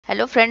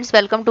Hello friends,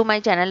 welcome to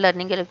my channel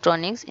Learning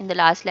Electronics. In the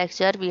last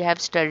lecture, we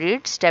have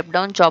studied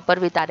step-down chopper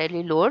with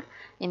RLE load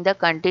in the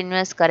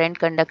continuous current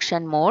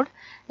conduction mode.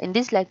 In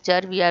this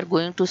lecture, we are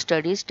going to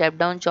study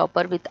step-down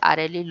chopper with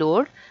RLE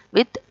load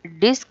with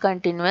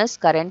discontinuous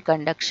current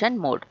conduction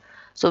mode.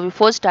 So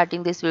before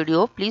starting this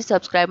video, please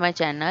subscribe my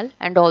channel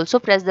and also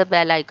press the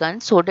bell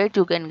icon so that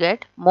you can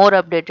get more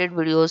updated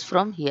videos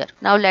from here.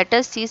 Now let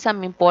us see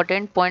some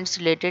important points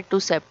related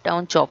to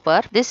step-down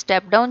chopper. This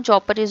step-down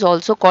chopper is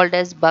also called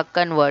as buck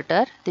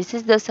converter. This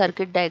is the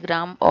circuit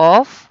diagram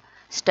of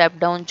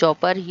step-down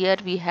chopper. Here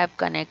we have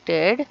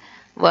connected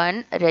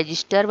one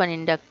resistor, one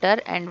inductor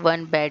and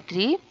one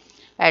battery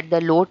at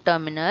the load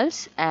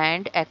terminals,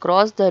 and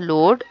across the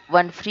load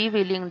one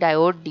freewheeling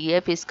diode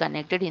DF is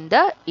connected in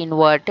the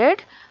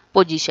inverted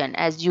position,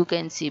 as you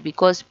can see,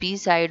 because P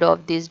side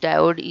of this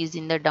diode is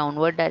in the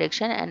downward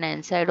direction and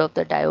N side of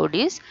the diode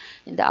is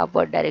in the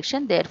upward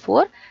direction,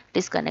 therefore it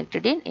is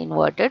connected in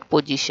inverted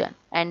position.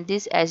 And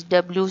this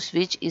SW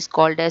switch is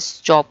called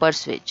as chopper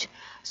switch.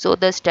 So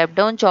the step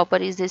down chopper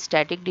is a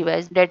static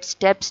device that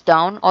steps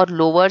down or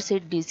lowers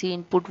its DC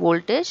input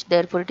voltage.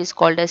 Therefore, it is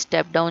called as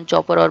step down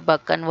chopper or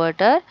buck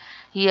converter.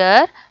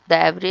 Here, the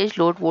average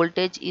load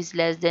voltage is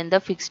less than the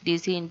fixed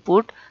DC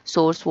input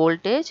source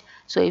voltage.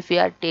 So, if we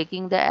are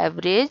taking the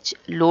average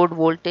load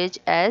voltage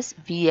as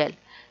VL,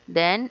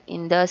 then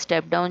in the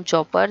step down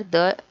chopper,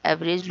 the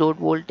average load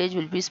voltage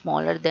will be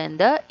smaller than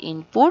the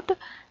input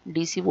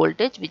DC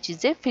voltage, which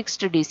is a fixed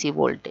DC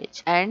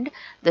voltage. And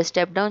the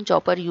step down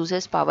chopper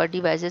uses power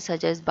devices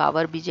such as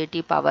power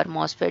BJT, power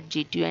MOSFET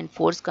GTO and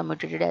Force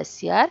commutated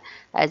SCR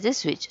as a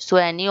switch. So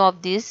any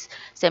of these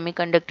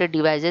semiconductor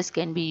devices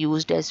can be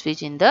used as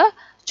switch in the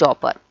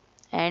chopper.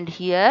 And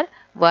here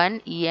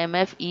one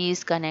E.m.f.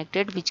 is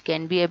connected, which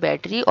can be a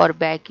battery or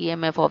back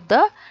EMF of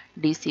the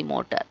DC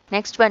motor.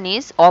 Next one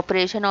is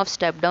operation of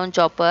step down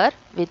chopper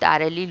with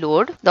RLE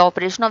load. The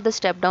operation of the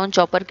step down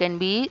chopper can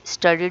be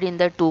studied in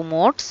the two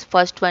modes.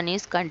 First one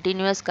is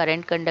continuous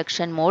current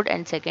conduction mode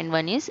and second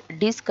one is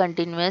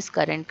discontinuous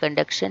current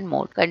conduction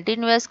mode.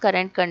 Continuous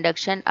current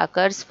conduction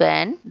occurs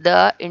when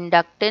the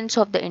inductance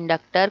of the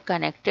inductor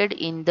connected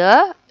in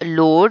the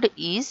load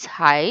is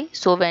high.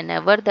 So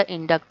whenever the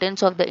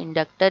inductance of the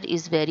inductor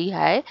is very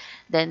high,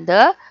 then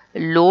the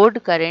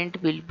load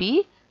current will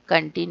be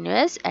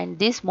continuous, and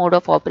this mode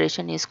of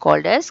operation is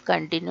called as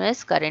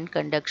continuous current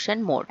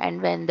conduction mode.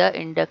 And when the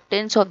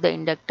inductance of the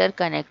inductor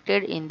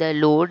connected in the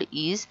load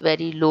is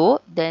very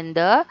low, then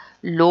the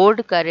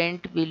load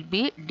current will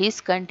be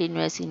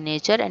discontinuous in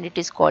nature and it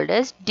is called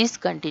as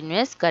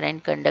discontinuous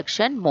current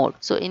conduction mode.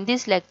 So in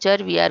this lecture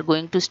we are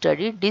going to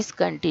study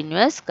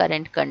discontinuous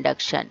current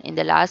conduction. In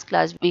the last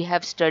class we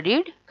have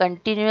studied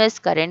continuous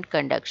current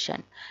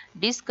conduction.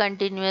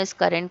 Discontinuous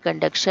current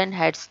conduction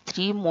has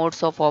three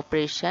modes of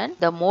operation.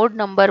 The mode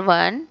number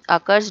 1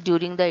 occurs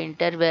during the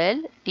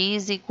interval t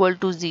is equal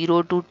to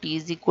 0 to t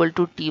is equal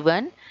to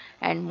t1,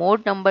 and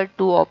mode number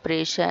 2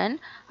 operation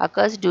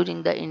occurs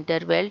during the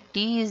interval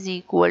t is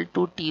equal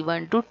to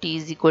t1 to t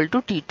is equal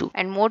to t2,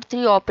 and mode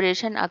 3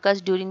 operation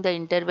occurs during the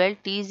interval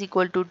t is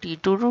equal to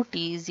t2 to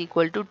t is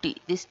equal to t.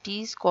 This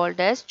t is called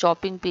as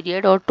chopping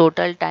period or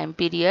total time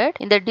period.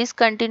 In the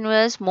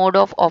discontinuous mode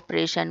of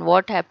operation,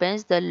 what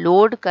happens? The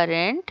load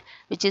current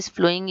which is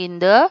flowing in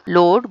the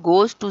load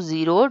goes to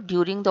 0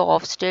 during the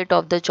off state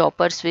of the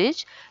chopper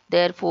switch.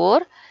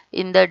 Therefore,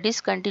 in the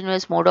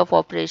discontinuous mode of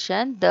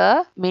operation,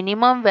 the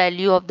minimum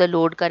value of the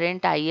load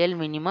current IL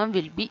minimum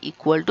will be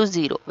equal to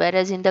 0.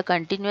 Whereas in the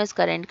continuous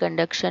current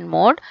conduction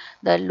mode,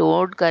 the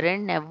load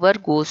current never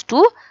goes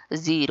to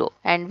 0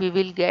 and we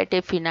will get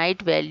a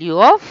finite value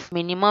of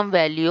minimum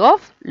value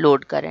of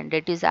load current.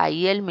 That is,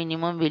 IL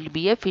minimum will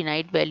be a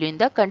finite value in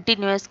the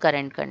continuous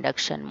current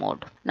conduction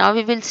mode. Now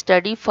we will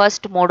study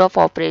first mode of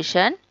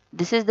operation.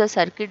 This is the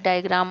circuit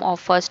diagram of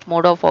first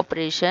mode of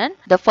operation.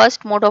 The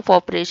first mode of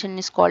operation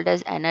is called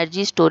as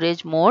energy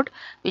storage mode,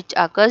 which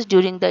occurs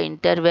during the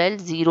interval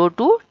 0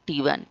 to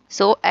t1.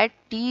 So at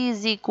t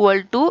is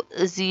equal to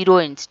 0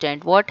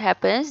 instant, what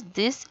happens?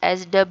 This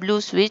SW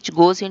switch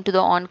goes into the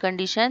on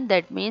condition.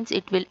 That means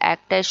it will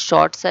act as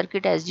short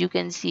circuit, as you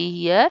can see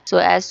here. So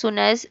as soon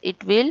as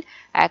it will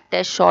act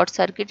as short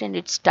circuit and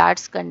it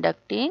starts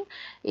conducting,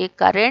 a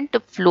current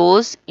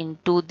flows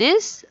into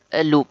this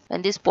loop,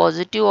 and this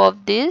positive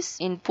of this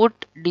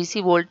input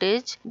DC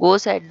voltage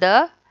goes at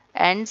the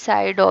N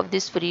side of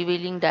this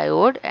freewheeling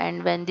diode,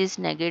 and when this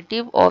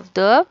negative of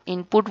the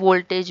input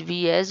voltage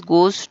Vs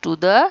goes to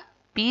the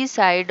P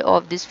side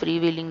of this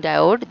freewheeling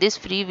diode, this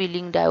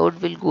freewheeling diode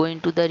will go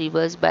into the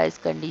reverse bias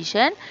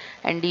condition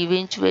and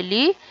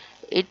eventually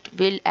it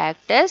will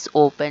act as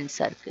open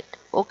circuit.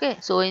 Okay,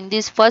 so in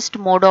this first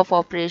mode of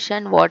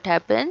operation, what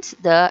happens?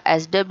 The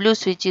SW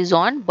switch is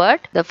on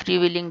but the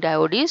freewheeling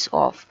diode is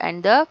off,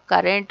 and the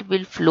current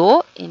will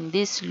flow in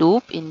this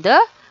loop in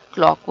the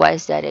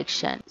clockwise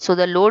direction. So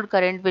the load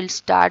current will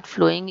start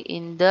flowing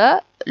in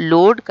the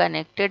load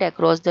connected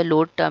across the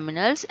load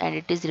terminals, and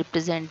it is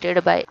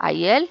represented by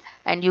IL,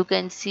 and you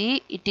can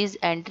see it is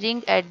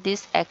entering at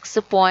this X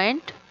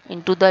point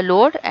into the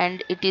load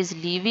and it is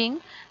leaving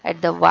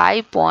at the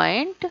y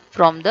point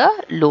from the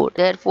load.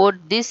 Therefore,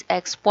 this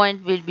x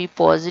point will be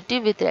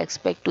positive with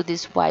respect to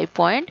this y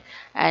point,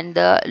 and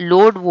the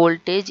load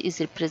voltage is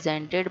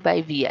represented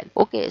by VL.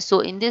 Okay, so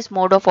in this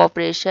mode of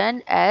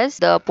operation, as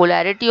the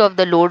polarity of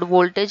the load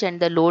voltage and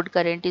the load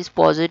current is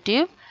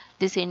positive,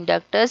 this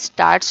inductor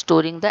starts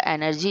storing the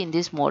energy in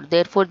this mode.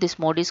 Therefore, this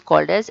mode is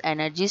called as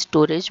energy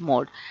storage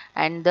mode,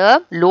 and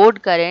the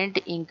load current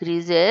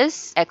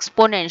increases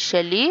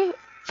exponentially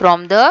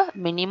from the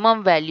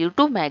minimum value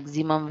to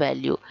maximum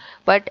value.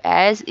 But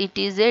as it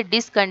is a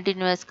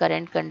discontinuous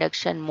current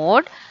conduction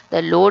mode,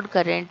 the load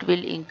current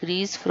will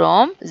increase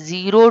from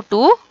 0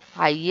 to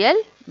IL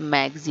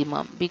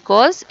maximum,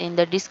 because in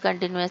the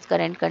discontinuous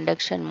current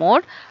conduction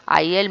mode,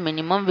 IL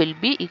minimum will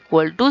be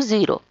equal to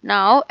 0.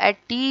 Now at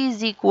T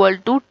is equal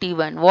to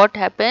T1, what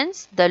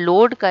happens? The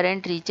load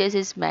current reaches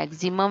its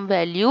maximum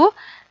value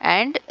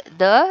and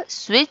the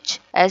switch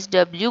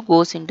SW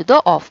goes into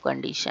the off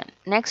condition.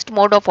 Next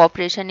mode of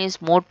operation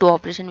is mode 2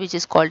 operation, which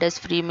is called as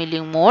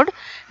freewheeling mode.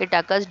 It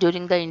occurs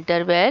during the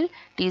interval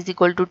T is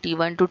equal to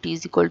T1 to T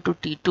is equal to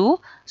T2.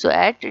 So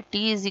at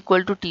T is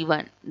equal to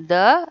T1,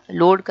 the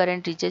load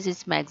current reaches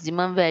its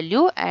maximum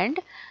value and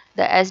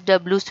the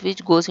SW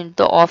switch goes into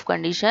the off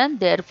condition.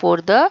 Therefore,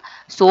 the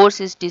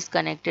source is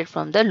disconnected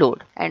from the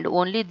load and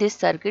only this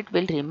circuit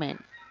will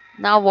remain.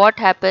 Now what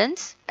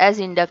happens, as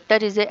inductor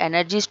is an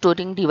energy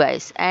storing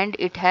device and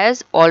it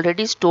has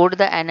already stored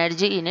the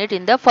energy in it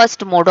in the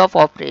first mode of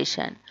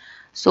operation.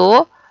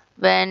 So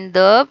when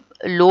the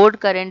load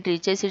current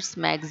reaches its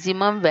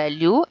maximum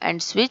value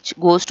and switch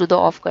goes to the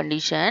off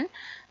condition,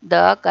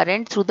 the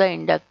current through the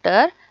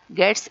inductor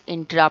gets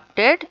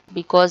interrupted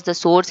because the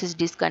source is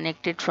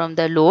disconnected from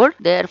the load.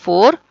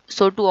 Therefore,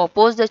 so to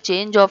oppose the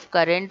change of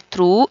current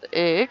through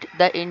it,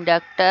 the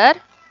inductor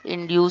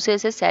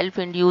induces a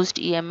self-induced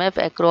EMF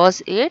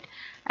across it,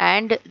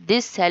 and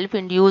this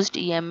self-induced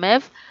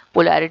EMF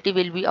polarity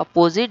will be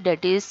opposite,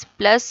 that is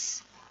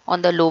plus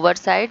on the lower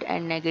side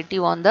and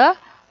negative on the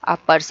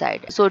upper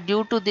side. So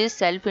due to this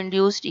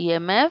self-induced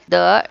EMF,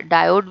 the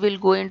diode will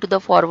go into the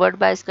forward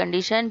bias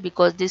condition,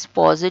 because this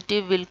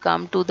positive will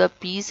come to the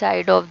P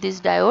side of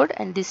this diode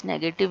and this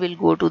negative will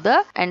go to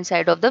the N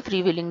side of the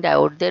freewheeling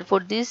diode. Therefore,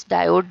 this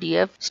diode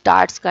DF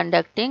starts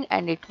conducting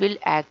and it will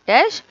act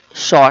as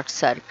short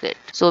circuit.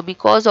 So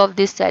because of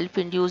this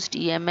self-induced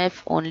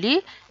EMF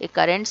only, a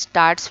current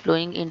starts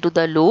flowing into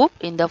the loop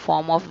in the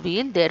form of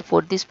wheel.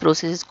 Therefore, this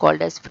process is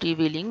called as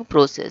freewheeling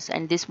process,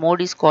 and this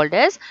mode is called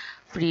as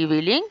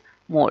freewheeling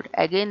mode.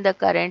 Again, the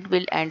current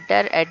will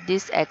enter at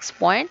this X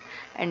point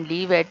and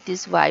leave at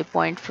this Y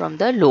point from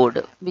the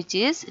load, which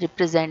is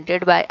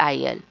represented by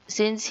IL.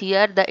 Since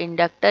here the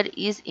inductor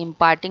is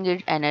imparting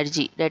its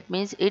energy, that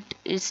means it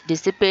is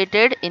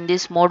dissipated in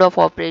this mode of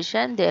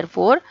operation.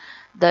 Therefore,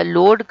 the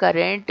load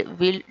current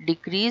will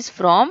decrease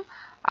from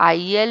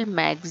IL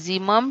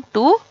maximum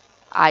to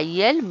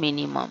IL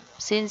minimum.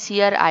 Since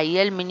here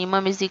IL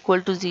minimum is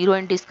equal to 0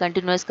 in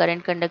discontinuous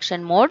current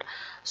conduction mode,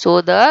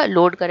 so the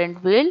load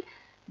current will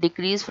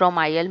decrease from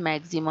IL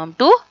maximum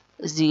to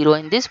 0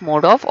 in this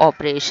mode of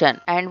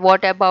operation. And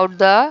what about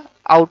the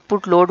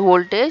output load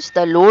voltage?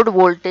 The load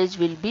voltage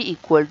will be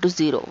equal to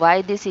 0.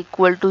 Why this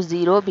equal to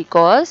 0?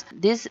 Because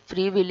this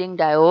freewheeling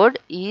diode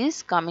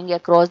is coming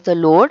across the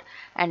load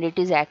and it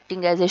is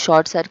acting as a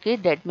short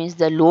circuit. That means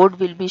the load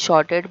will be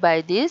shorted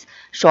by this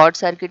short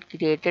circuit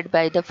created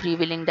by the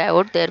freewheeling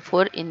diode.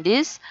 Therefore, in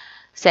this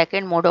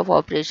second mode of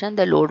operation,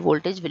 the load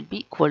voltage will be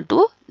equal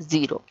to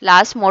 0.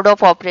 Last mode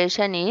of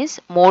operation is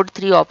mode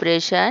 3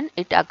 operation.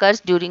 It occurs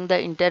during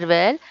the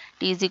interval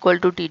T is equal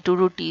to T2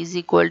 to T is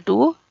equal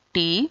to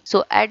T.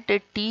 So at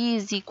T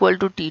is equal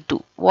to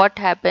T2, what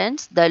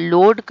happens? The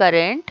load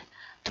current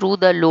through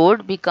the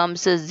load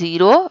becomes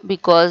 0,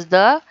 because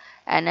the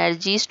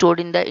energy stored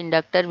in the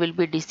inductor will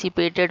be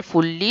dissipated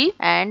fully.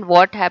 And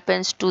what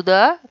happens to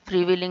the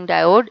freewheeling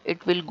diode?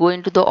 It will go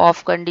into the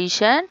off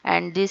condition,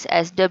 and this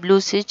SW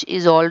switch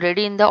is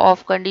already in the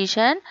off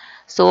condition.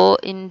 So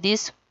in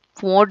this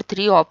mode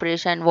 3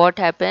 operation, what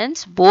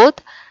happens?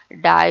 Both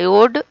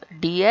diode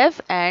DF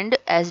and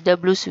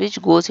SW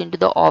switch goes into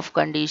the off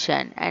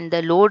condition and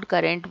the load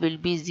current will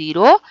be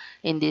 0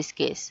 in this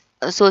case.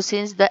 So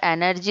since the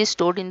energy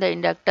stored in the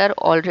inductor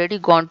already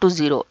gone to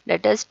 0,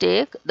 let us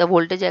take the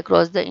voltage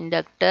across the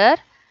inductor,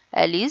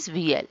 L is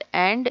VL,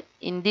 and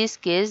in this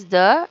case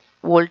the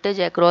voltage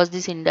across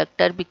this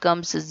inductor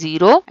becomes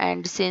 0,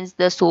 and since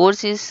the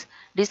source is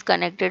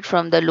disconnected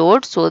from the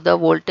load, so the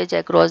voltage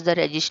across the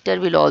resistor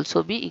will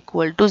also be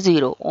equal to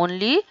 0.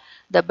 Only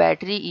the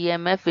battery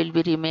EMF will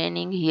be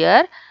remaining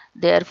here.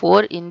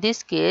 Therefore, in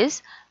this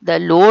case, the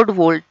load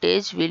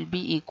voltage will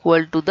be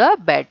equal to the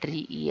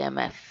battery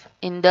EMF.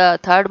 In the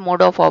third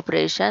mode of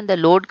operation, the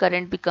load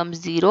current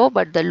becomes 0,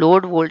 but the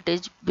load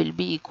voltage will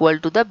be equal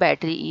to the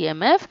battery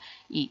EMF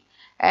E.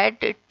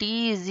 At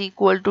T is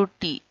equal to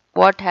T,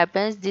 what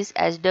happens? This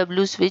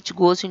SW switch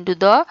goes into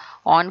the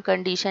on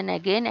condition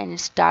again and it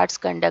starts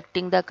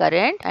conducting the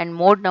current, and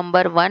mode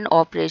number 1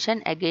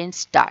 operation again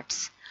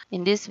starts.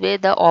 In this way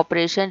the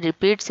operation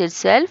repeats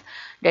itself.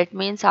 That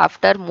means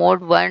after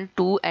mode 1,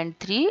 2 and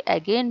 3,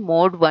 again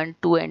mode 1,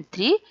 2 and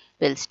 3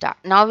 will start.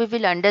 Now we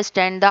will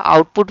understand the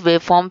output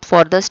waveform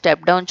for the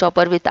step down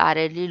chopper with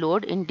RLE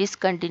load in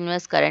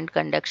discontinuous current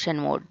conduction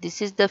mode.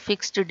 This is the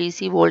fixed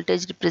DC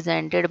voltage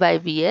represented by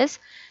Vs.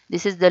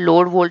 This is the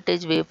load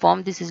voltage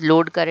waveform. This is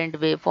load current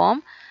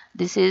waveform.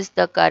 This is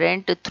the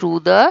current through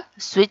the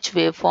switch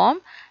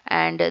waveform,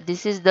 and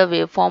this is the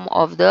waveform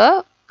of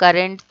the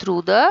current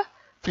through the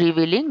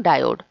freewheeling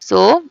diode.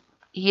 So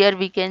here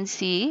we can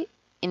see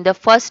in the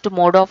first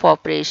mode of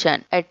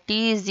operation at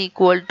t is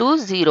equal to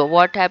 0,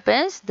 what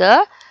happens?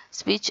 The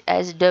switch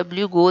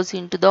SW goes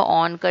into the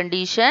on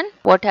condition.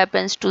 What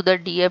happens to the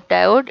DF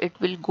diode? It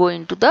will go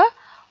into the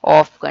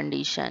off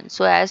condition.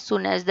 So as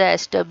soon as the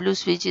SW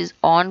switch is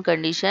on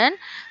condition,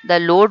 the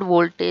load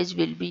voltage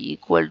will be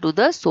equal to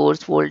the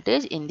source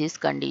voltage in this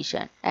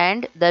condition,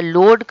 and the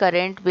load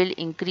current will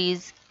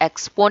increase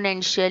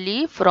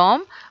exponentially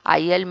from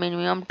IL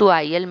minimum to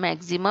IL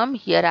maximum.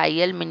 Here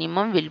IL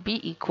minimum will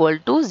be equal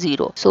to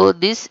 0. So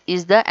this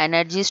is the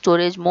energy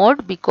storage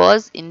mode,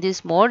 because in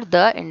this mode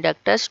the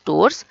inductor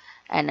stores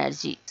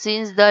energy.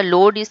 Since the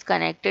load is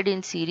connected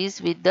in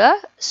series with the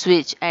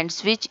switch and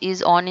switch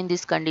is on in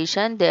this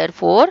condition,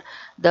 therefore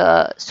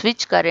the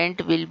switch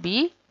current will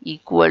be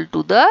equal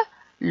to the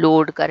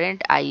load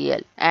current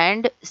IL,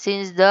 and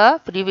since the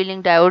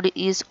freewheeling diode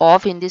is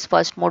off in this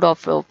first mode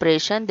of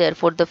operation,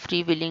 therefore the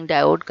freewheeling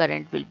diode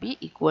current will be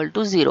equal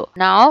to 0.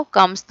 Now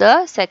comes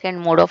the second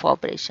mode of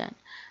operation.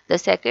 The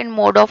second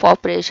mode of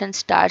operation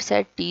starts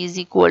at t is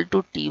equal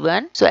to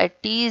t1. So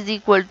at t is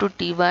equal to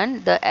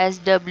t1, the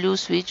SW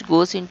switch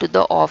goes into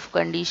the off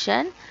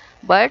condition,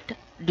 but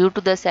due to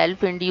the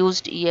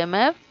self-induced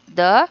EMF,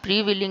 the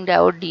freewheeling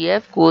diode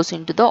DF goes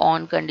into the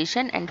on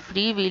condition and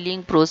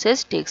freewheeling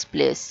process takes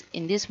place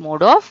in this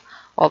mode of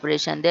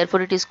operation.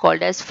 Therefore it is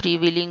called as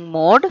freewheeling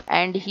mode.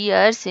 And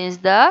here, since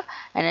the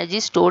energy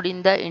stored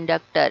in the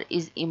inductor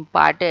is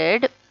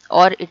imparted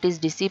or it is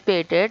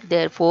dissipated,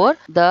 therefore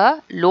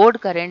the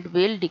load current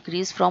will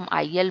decrease from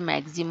IL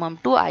maximum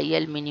to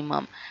IL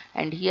minimum,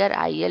 and here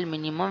IL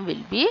minimum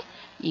will be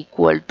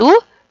equal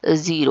to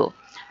 0.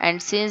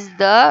 And since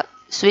the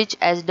switch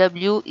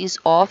SW is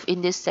off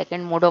in this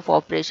second mode of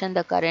operation,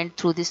 the current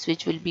through this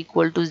switch will be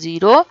equal to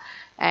 0,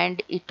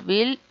 and it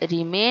will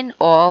remain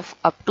off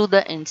up to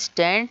the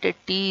instant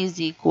t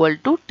is equal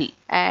to t,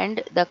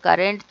 and the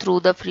current through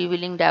the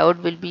freewheeling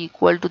diode will be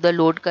equal to the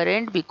load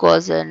current,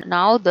 because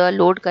now the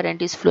load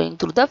current is flowing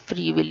through the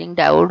freewheeling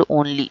diode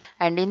only,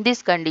 and in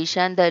this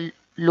condition the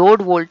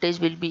load voltage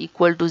will be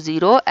equal to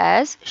 0,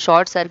 as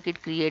short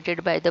circuit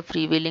created by the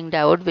freewheeling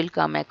diode will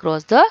come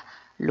across the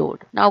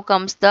load. Now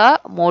comes the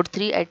mode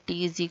 3 at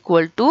t is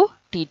equal to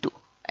t2.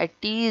 At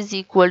t is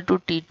equal to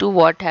t2,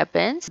 what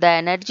happens? The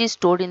energy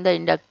stored in the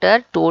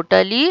inductor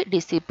totally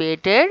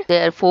dissipated.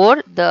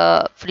 Therefore,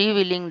 the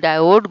freewheeling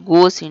diode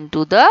goes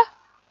into the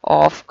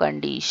off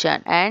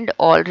condition, and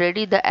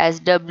already the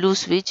SW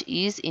switch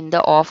is in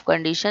the off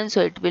condition,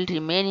 so it will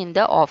remain in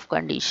the off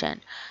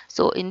condition.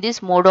 So in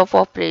this mode of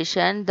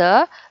operation,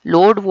 the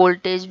load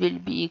voltage will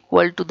be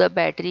equal to the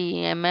battery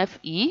EMF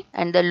E,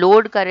 and the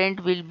load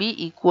current will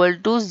be equal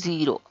to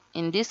 0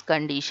 in this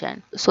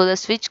condition. So the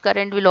switch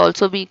current will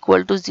also be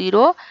equal to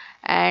 0,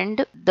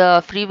 and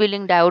the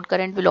freewheeling diode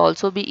current will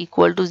also be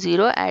equal to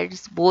 0,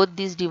 as both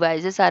these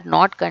devices are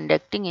not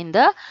conducting in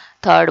the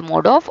third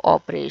mode of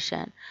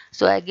operation.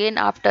 So again,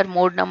 after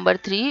mode number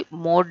 3,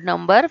 mode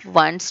number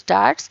 1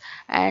 starts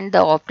and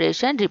the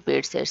operation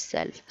repeats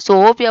itself.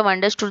 So hope you have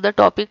understood the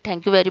topic.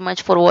 Thank you very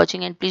much for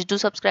watching, and please do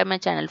subscribe my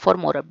channel for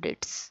more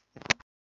updates.